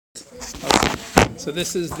So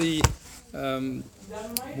this is the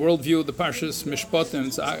worldview of the Parshas Mishpatim.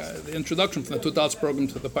 It's the introduction from the 2000 program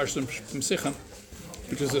to the Parshas Msicha,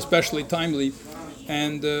 which is especially timely.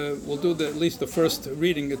 And we'll do at least the first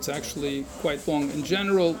reading. It's actually quite long. In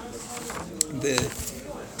general,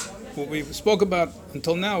 what we spoke about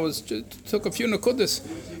until now was took a few nakudas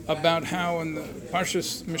about how in the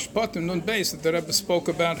Parshas Mishpatim Nun Beis the Rebbe spoke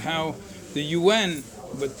about how the UN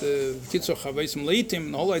with the Kitzur Chaveisim Leitim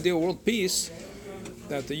and the whole idea of world peace,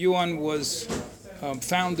 that the UN was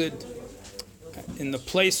founded in the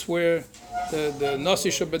place where the Nasi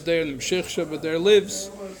Shabbadir and the Mashiach Shabbadir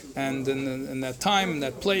lives, and in that time, in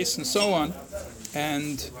that place, and so on,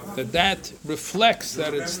 and that reflects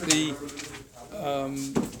that it's the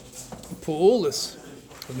Pu'ulis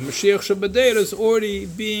of the Mashiach Shabbadir is already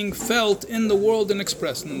being felt in the world and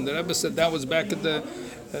expressed. And the Rebbe said that was back at the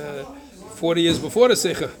 40 years before the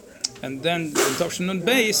Sikha. And then in Tavshin Nun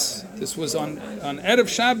Beis, this was on Erev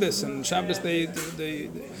Shabbos, and Shabbos they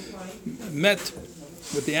met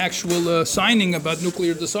with the actual signing about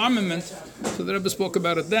nuclear disarmament. So the Rebbe spoke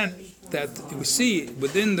about it then, that we see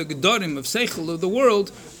within the Gedorim of Seichel of the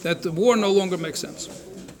world that the war no longer makes sense.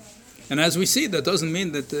 And as we see, that doesn't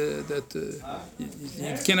mean that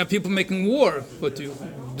you can't have people making war, but you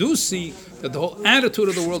do see that the whole attitude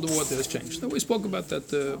of the world of war has changed. And we spoke about that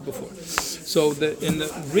before. So in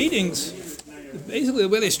the readings, basically the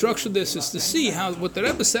way they structured this is to see how what the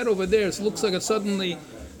Rebbe said over there, it looks like it's suddenly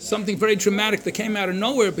something very dramatic that came out of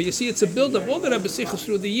nowhere, but you see it's a build-up, all the Rebbe Sichos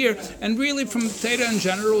through the year, and really from Torah in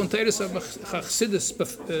general, and Torah Chassidus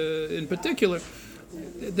in particular,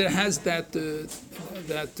 that has that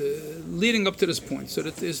leading up to this point. So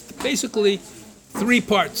that there's basically three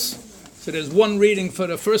parts. So there's one reading for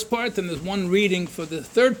the first part, and there's one reading for the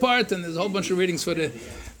third part, and there's a whole bunch of readings for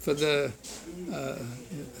the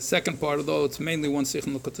second part, although it's mainly one Sikh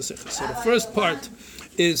and Lukot Sikh. So the first part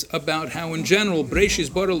is about how in general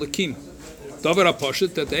Breishis Bara Lakim Davar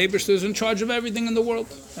HaPashut, that the Eibishter is in charge of everything in the world,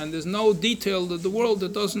 and there's no detail of the world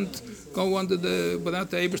that doesn't go under without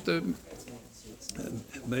the Eibishter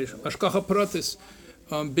Ashkacha Pratis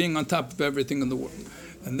being on top of everything in the world.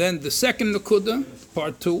 And then the second Nakuda,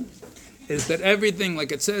 part 2, is that everything,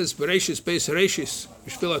 like it says, Bereshis Beis Reshis,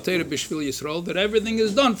 Bishvil HaTorah Bishvil Yisrael, that everything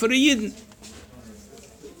is done for the Yidden.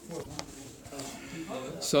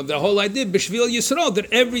 So the whole idea, Bishvil Yisrael,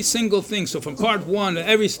 that every single thing, so from part 1,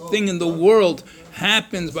 everything in the world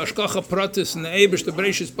happens, Bashkacha Pratis, and the Eibush, the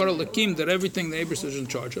Bereshis Bara Lakim, that everything the Eibush is in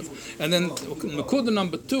charge of. And then Nakuda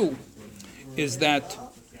number 2 is that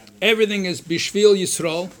everything is Bishvil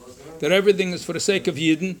Yisrael, that everything is for the sake of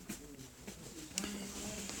Yidden.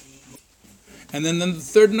 And then the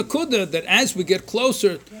third Nakuda, that as we get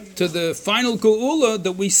closer to the final Geula,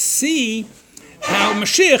 that we see how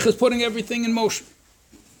Mashiach is putting everything in motion.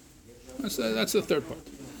 That's the third part.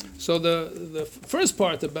 So the first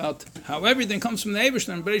part about how everything comes from the Eibush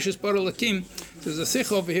and Bereshis Bara Lakim, there's a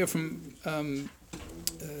sikh over here from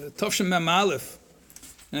Tovshem Mem Aleph.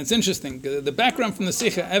 And it's interesting, the background from the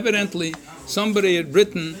Sikha, evidently somebody had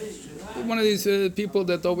written, one of these people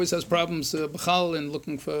that always has problems, B'chal, and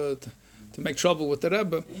looking to make trouble with the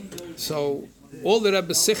Rebbe. So all the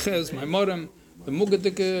Rebbe's Sikhas, Maimorim, the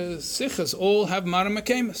Mugadik Sikhas, all have Maram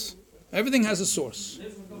Akemis. Everything has a source.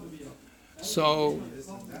 So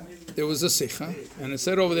there was a Sikha, and it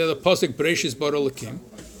said over there the Pasuk Breishis Bara Lakim,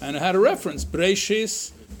 and it had a reference,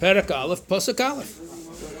 Breishis, Perak Aleph, Pasuk Aleph.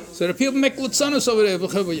 So the people make Lutzanos over there,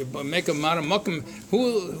 make a Maramokim.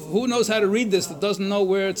 Who knows how to read this that doesn't know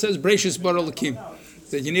where it says Breishis Bara Lakim?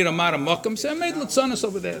 That you need a Maramokim. So I made Lutzanos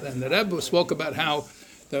over there. And the Rebbe spoke about how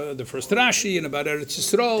the first Rashi and about Eretz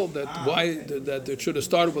Yisrael, that it should have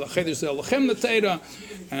started with a Chedesh Zelachem L'Teira,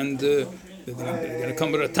 and they're going to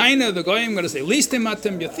come with a Taina, the Goyim going to say, Listim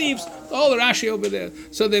Atem, you thieves, all the Rashi over there.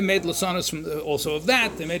 So they made Lutzanos also of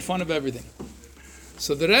that. They made fun of everything.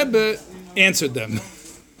 So the Rebbe answered them.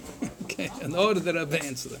 Okay, in order that Rebbe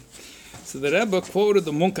answer them. So the Rebbe quoted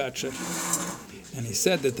the Munkacher, and he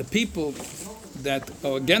said that the people that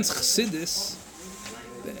are against Chassidus,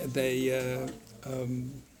 they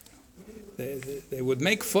would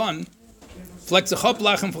make fun, flex a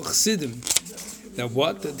choplachem for Chassidim. That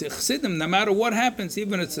what? That the Chassidim, no matter what happens,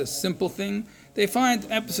 even if it's a simple thing, they find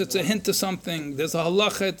it's a hint to something. There's a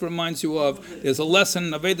halacha it reminds you of. There's a lesson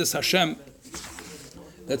in Avedis Hashem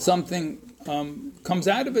that something comes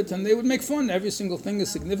out of it, and they would make fun. Every single thing is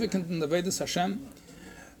significant in the Vedas Hashem.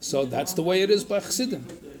 So that's the way it is by Chassidim.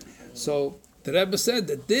 So the Rebbe said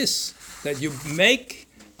that you make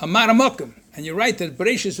a Maramokim, and you write that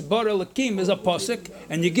Bereshis Bara Lakim is a posuk,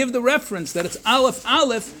 and you give the reference that it's Aleph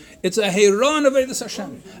Aleph, It's a Heiron Avedis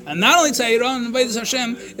Hashem. And not only it's a Heiron Avedis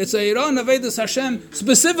Hashem, it's a Heiron Avedis Hashem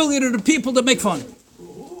specifically to the people that make fun.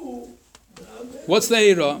 What's the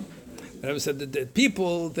Heiron? The Rebbe said that the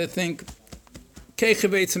people, they think,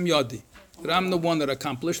 Keichevetzim Yodi, that I'm the one that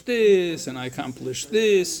accomplished this, and I accomplished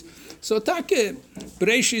this. So Take,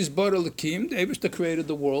 Bereshis Bar Elokim, the Eibishter created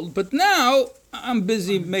the world, but now I'm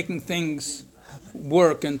busy making things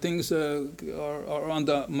work, and things are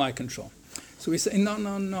under my control. So we say, no.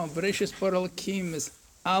 Bereshis Bar Elokim is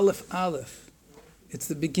Aleph. It's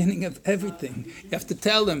the beginning of everything. You have to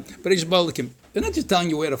tell them, Bereshis Bar Elokim. They're not just telling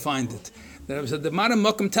you where to find it. The Maram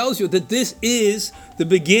Mokum tells you that this is the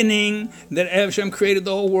beginning, that Hashem created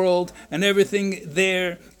the whole world and everything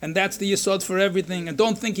there, and that's the yesod for everything. And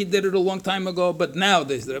don't think he did it a long time ago, but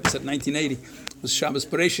nowadays, the Rebbe said 1980, it was Shabbos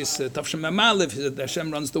Bereshis, Tavshem Mamalev, he said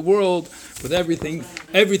Hashem runs the world with everything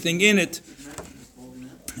in it.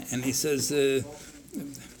 And he says,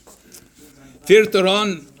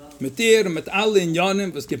 Firtoron, mit dir, mit alle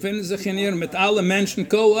Inyanim, was gefinden sich in ihr, mit alle Menschen,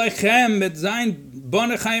 kol eichem, mit sein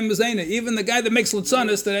Bonne Chaim Mezena, even the guy that makes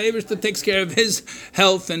Litzanis, the Eibishter takes care of his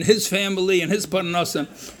health and his family and his parnasa.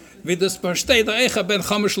 Even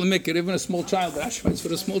a small child,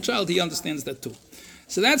 for a small child, he understands that too.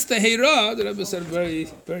 So that's the Heira that Rebbe said very,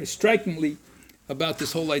 very strikingly about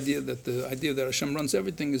this whole idea that the idea that Hashem runs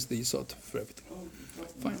everything is the Yisod for everything.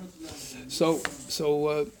 Fine. So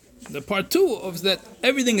the part two of that,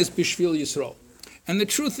 everything is Bishvil Yisrael. And the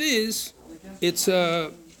truth is, it's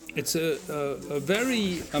a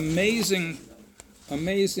very amazing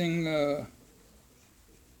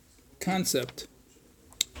concept.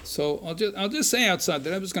 So I'll just say outside,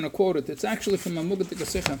 the Rebbe is going to quote it. It's actually from a Mugadik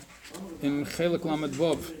Asicha in Chelek Lamed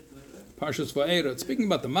Vov, Parshas Va'era. It's speaking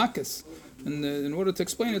about the Makkos. And in order to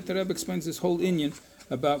explain it, the Rebbe explains this whole inyan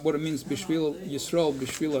about what it means, Bishvil Yisrael,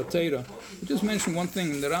 Bishvil HaTeira. We just mentioned one thing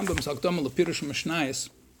in the Rambam's Hakdama L'Pirush Mishnayos.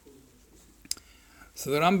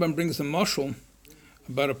 So the Rambam brings a mashal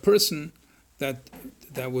about a person that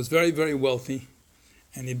was very, very wealthy,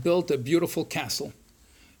 and he built a beautiful castle,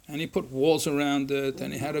 and he put walls around it,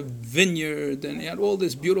 and he had a vineyard, and he had all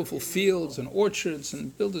these beautiful fields and orchards,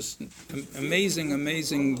 and built this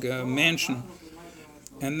amazing mansion.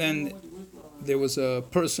 And then there was a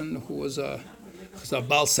person who was a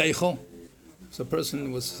Baal Seichel, so a person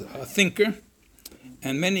who was a thinker,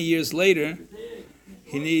 and many years later,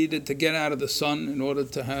 he needed to get out of the sun in order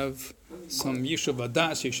to have some Yishuv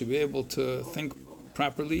Adas. He should be able to think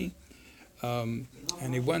properly. And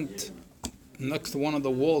he went next to one of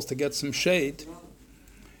the walls to get some shade.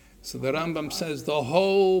 So the Rambam says the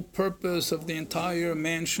whole purpose of the entire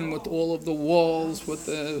mansion with all of the walls, with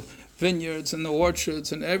the vineyards and the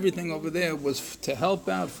orchards and everything over there was to help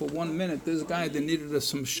out for 1 minute this guy that needed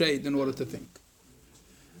some shade in order to think.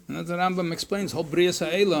 And as the Rambam explains, whole Brias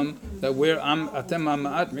Ha'elam, that we're Atem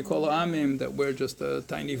Ma'at Mikol Amim, that we're just a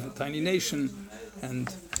tiny nation, and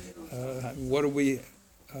what are we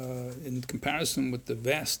in comparison with the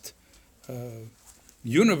vast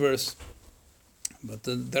universe? But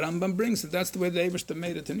the Rambam brings it. That's the way the Eibishter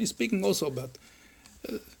made it, and he's speaking also about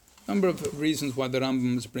a number of reasons why the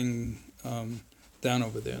Rambam is bringing down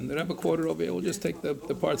over there. And the Rebbe quoted over here. We'll just take the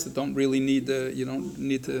parts that don't really need you don't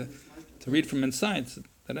need to read from inside.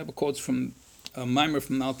 The Rebbe quotes from a mimer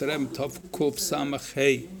from the Alter Rebbe, Tov Kuf Samach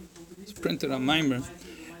Hey. It's printed on mimer,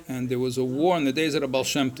 and there was a war in the days of the Baal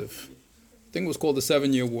Shem Tov. I think it was called the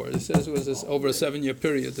 7-Year War. It says it was over a 7-year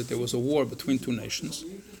period that there was a war between two nations,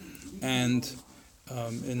 and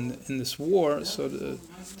in this war, so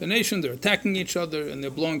the nations, they're attacking each other and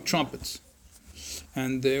they're blowing trumpets,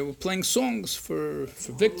 and they were playing songs for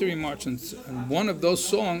victory marches. And one of those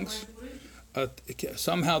songs,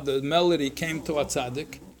 somehow the melody came to a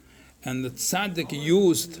tzaddik, and the tzaddik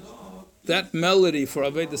used that melody for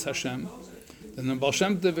Avedis Hashem. And the Baal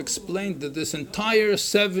Shem Tov explained that this entire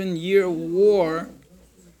 7-year war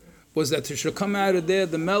was that there should come out of there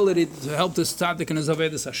the melody to help this tzaddik in his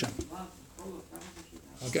Avedis Hashem.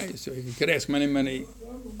 Okay, so you could ask many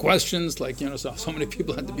questions, like, so many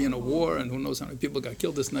people had to be in a war, and who knows how many people got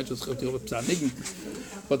killed. It's not just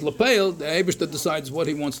tzaddikim. But Lepeil, the Eibishter decides what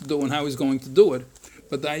he wants to do and how he's going to do it.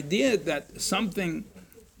 But the idea that something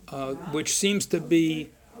which seems to be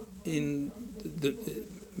in the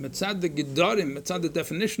Mitzad the Gedarim, Mitzad the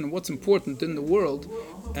definition of what's important in the world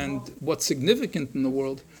and what's significant in the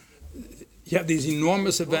world, you have these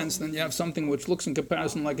enormous events, then you have something which looks in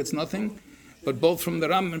comparison like it's nothing. But both from the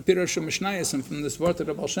Ram and Pirush Mishnayos and from this word of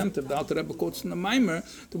the Baal Shem Tov, the Alter Rebbe quotes in the Maimer,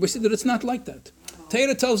 that we see that it's not like that.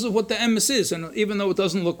 Torah tells us what the emes is, and even though it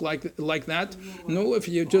doesn't look like that, no, if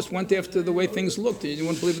you just went after the way things looked, you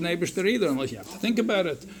wouldn't believe in Eibishter either, unless you have to think about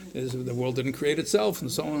it. The world didn't create itself, and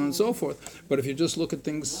so on and so forth. But if you just look at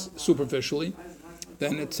things superficially,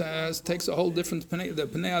 then it takes a whole different the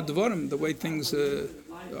Pnei Advarim, the way things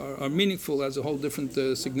are meaningful, has a whole different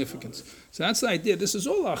significance. So that's the idea. This is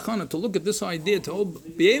all achana, to look at this idea, to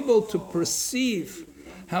be able to perceive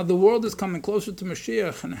how the world is coming closer to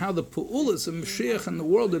Mashiach and how the pu'ulas of Mashiach and the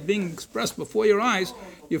world are being expressed before your eyes.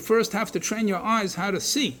 You first have to train your eyes how to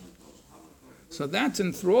see. So that's,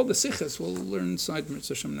 and through all the sichas, we'll learn inside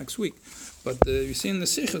Mitzvah Hashem next week. But you see in the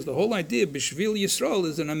sichas, the whole idea, Bishvil Yisrael,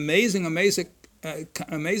 is an amazing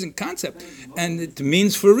concept, and it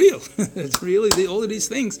means for real. It's really all of these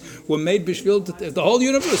things were made Bishvil, the whole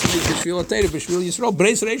universe is Bishvil Atayra, Bishvil Yisrael,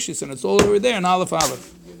 Breis Reishis, and it's all over there in Aleph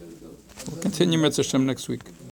Aleph. We'll continue Mitzvah Hashem next week.